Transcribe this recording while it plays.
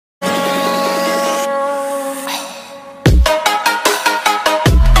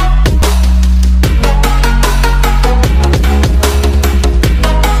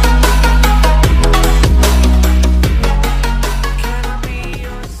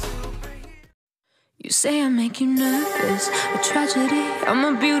say I make you nervous, a tragedy,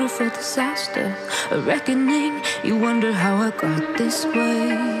 I'm a beautiful disaster, a reckoning, you wonder how I got this way.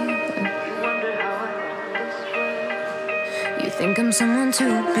 You think I'm someone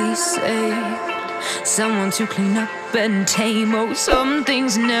to be saved, someone to clean up and tame. Oh, some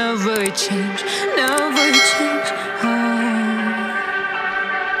things never change, never change.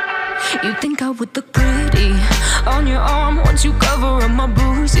 You think I would look pretty on your arm once you cover up my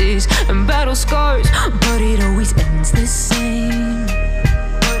bruises and battle scars, but it always ends the same.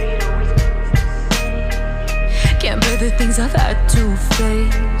 Can't bear the things I've had to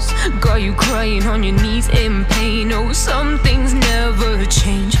face, got you crying on your knees in pain. Oh, some things never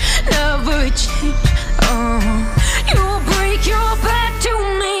change, never change. You'll break your back to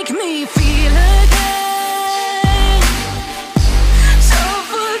make me feel again.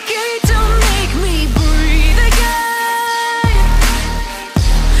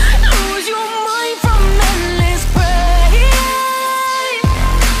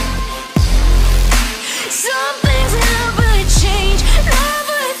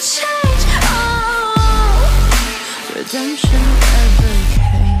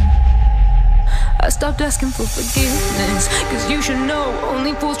 I stopped asking for forgiveness, cause you should know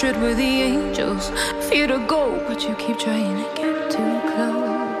only fools tread where the angels fear to go, but you keep trying to get too close.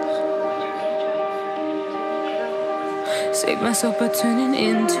 Save myself by turning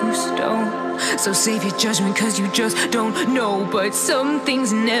into stone, so save your judgment cause you just don't know. But some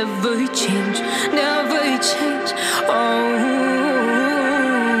things never change, never change.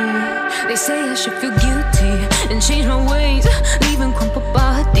 They say I should feel guilty and change my ways, leaving crumpled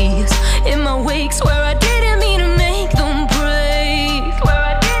bodies in my wake. Swear I didn't mean to make them break, swear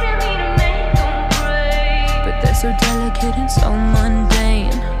I didn't mean to make them break. But they're so delicate and so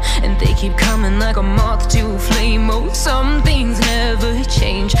mundane, and they keep coming like a moth to a flame. Oh, some things never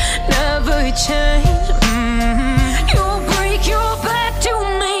change, never change. You'll break your back to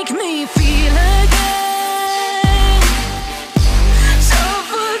make me feel again.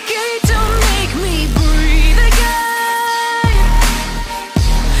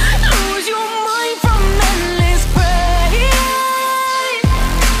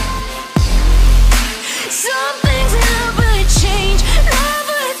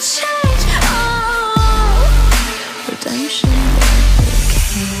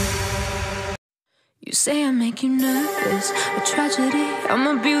 Say I make you nervous, a tragedy, I'm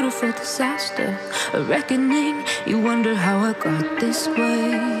a beautiful disaster, a reckoning, you wonder how I got this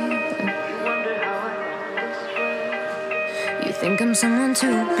way. You think I'm someone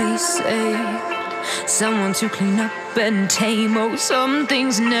to be saved, someone to clean up and tame. Oh, some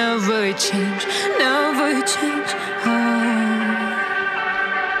things never change, never change.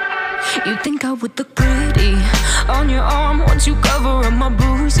 You think I would look pretty on your arm once you cover up my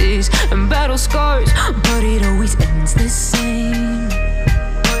bruises and battle scars, but it always ends the same.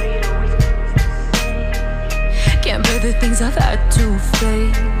 Can't bear the things I've had to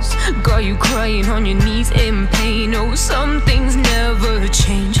face, got you crying on your knees in pain. Oh, some things never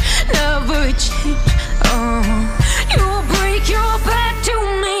change, never change. You'll break your back to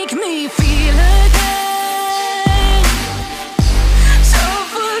make me feel again.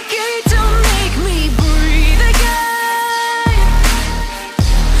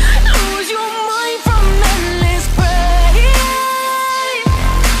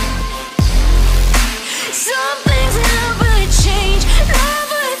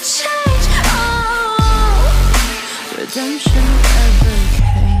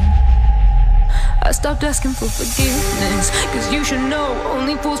 I stopped asking for forgiveness, cause you should know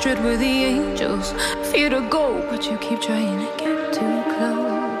only fools tread where the angels fear to go, but you keep trying to get too close.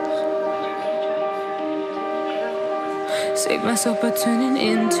 Save myself by turning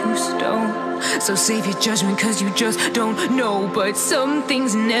into stone, so save your judgment cause you just don't know. But some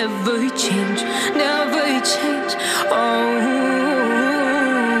things never change, never change.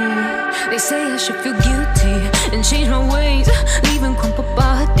 They say I should feel guilty and change my ways, leaving crumpled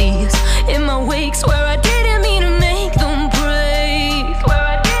bodies in my wake. Swear I didn't mean to make them break, swear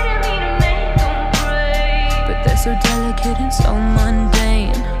I didn't mean to make them break. But they're so delicate and so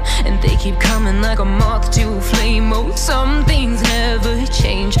mundane, and they keep coming like a moth to a flame. Oh, some things never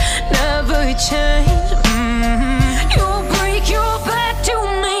change, never change. You'll break your back to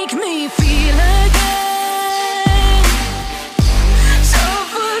make me feel again.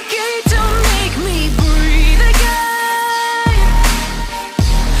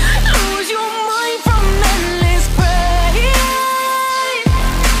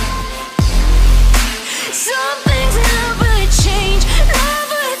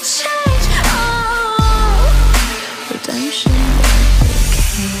 Redemption.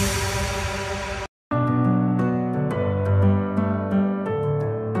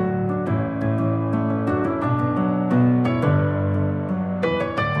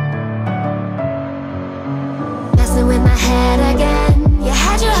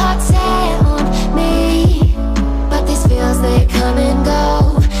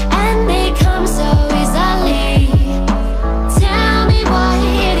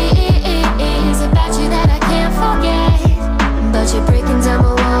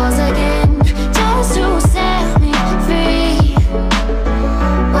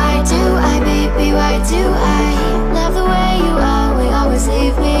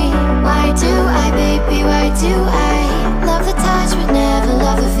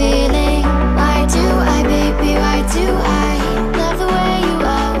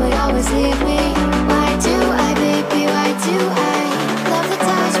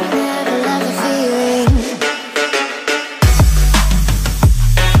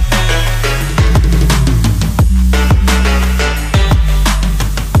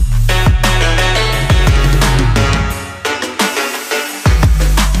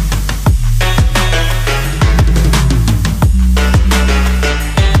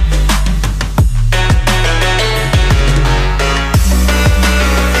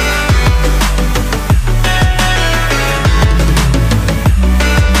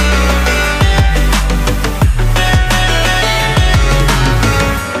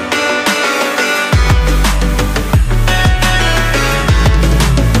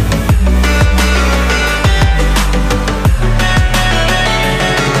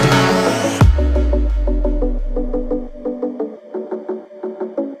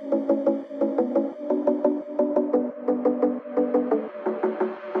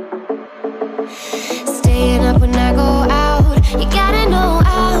 Staying up when I go out, you gotta know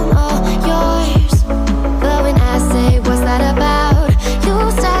I'm all yours. But when I say what's that about, you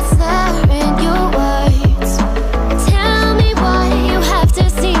start slurring your words. Tell me why you have to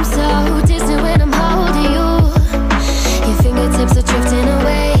seem so distant when I'm holding you. Your fingertips are drifting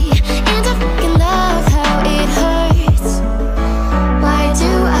away, and I fucking love how it hurts. Why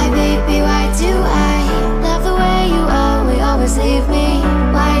do I, baby, why do I love the way you always leave me?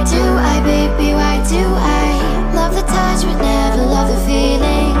 Why do I, baby, why do I love the touch but never love the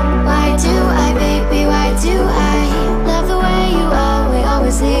feeling? Why do I, baby, why do I love the way you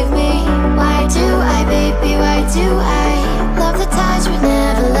always leave me? Why do I, baby, why do I love the touch but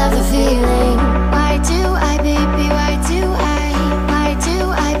never love the feeling? Why do I, baby, why do I? Why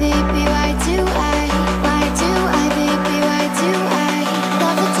do I, baby, why do I? Why do I, baby, why do I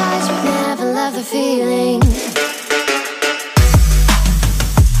love the touch but never love the feeling?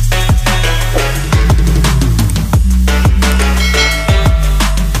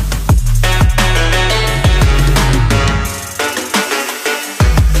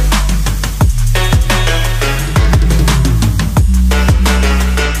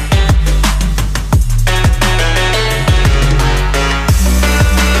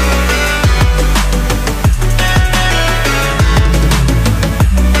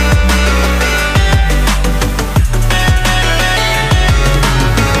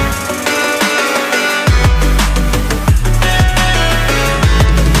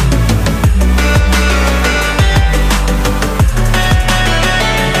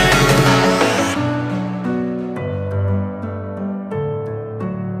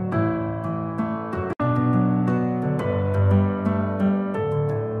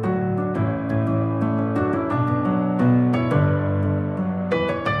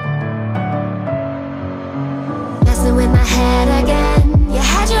 In my head again, you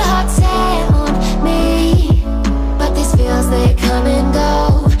had your heart set on me, but these feels, they come and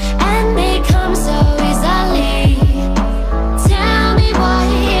go, and they come so easily. Tell me what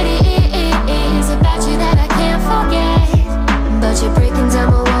it is about you that I can't forget, but you're breaking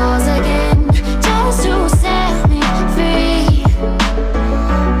down my walls again, just to set me free.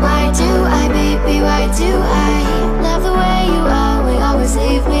 Why do I, baby, why do I love the way you always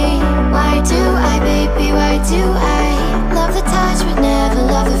leave me? Why do I, baby, why do I love the touch but never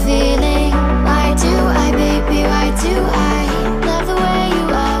love the feeling? Why do I, baby, why do I love the way you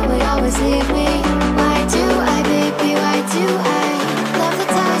always leave me? Why do I, baby, why do I love the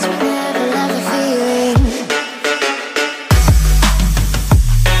touch but never love the feeling?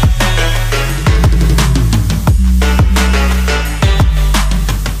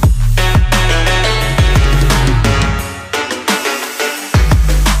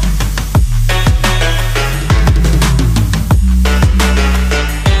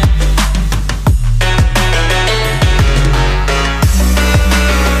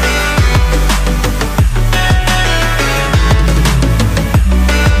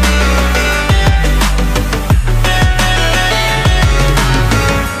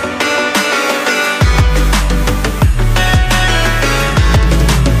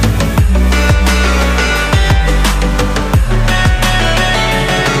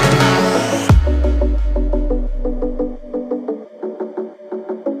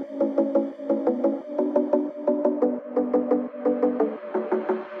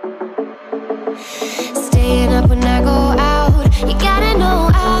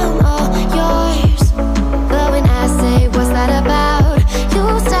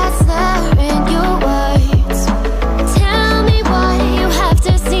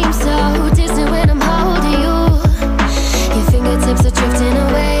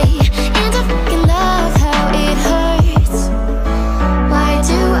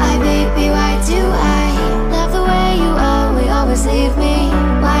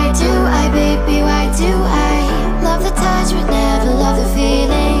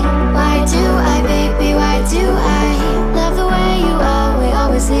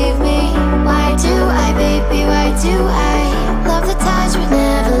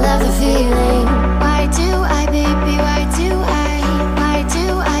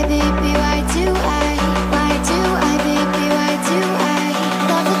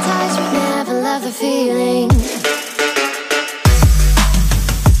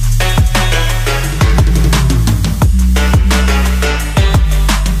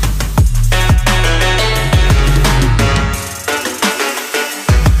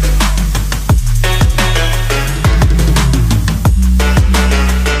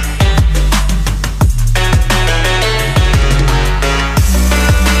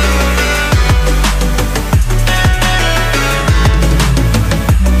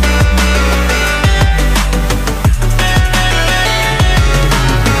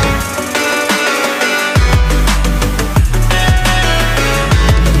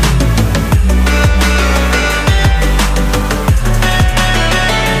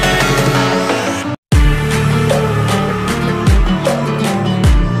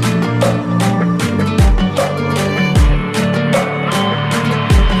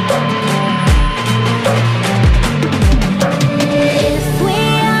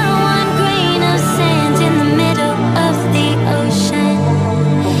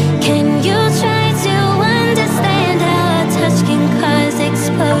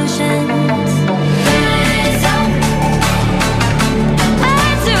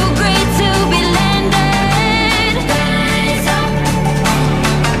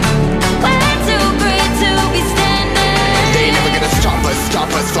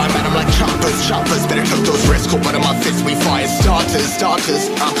 starters.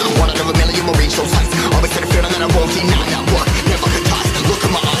 One out of a million will reach those heights. Always had a feeling that I won't deny that work. Never could toss. Look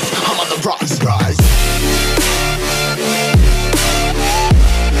in my eyes, I'm on the rise.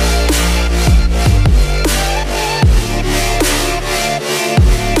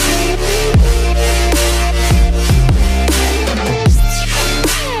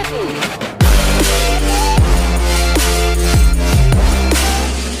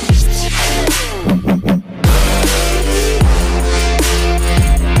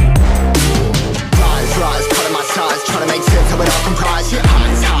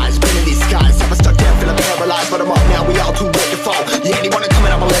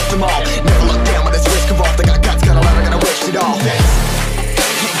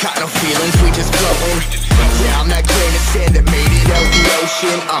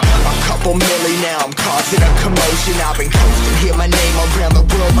 I've been coasting, hear my name around the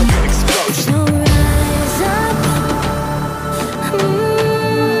world like an explosion. So rise up,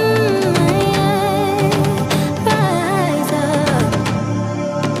 rise up.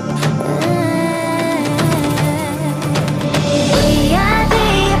 We are the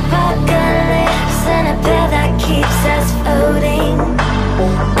apocalypse, and a bell that keeps us floating.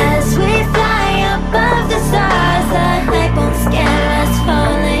 As we fly above the stars, the light won't scare us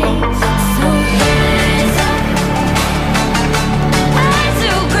falling. So rise up.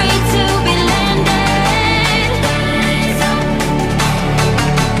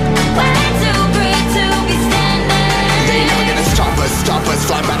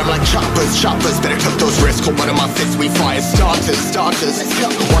 Fly by them like choppers, better took those risks. Hold one of my fists, we fire starters. Let's go.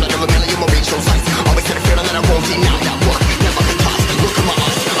 One out of a million will reach those heights. Always had a feeling that I won't deny that work. Never could toss. Look in my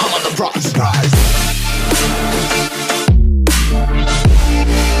eyes, I'm on the rise.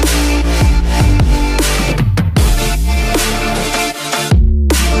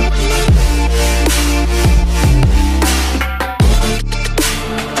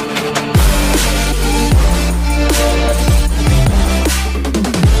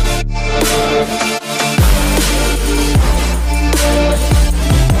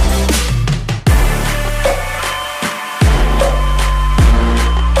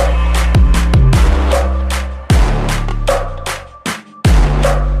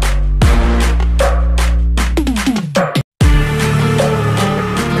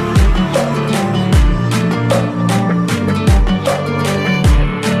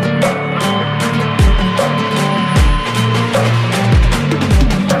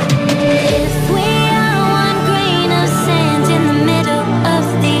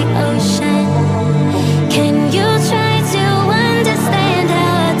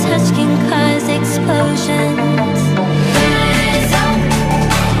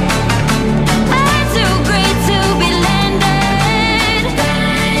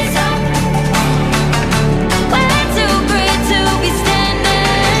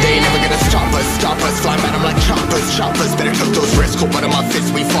 Choppers, better took those risks. Hold one of my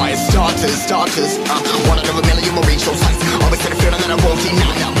fists, we fire starters.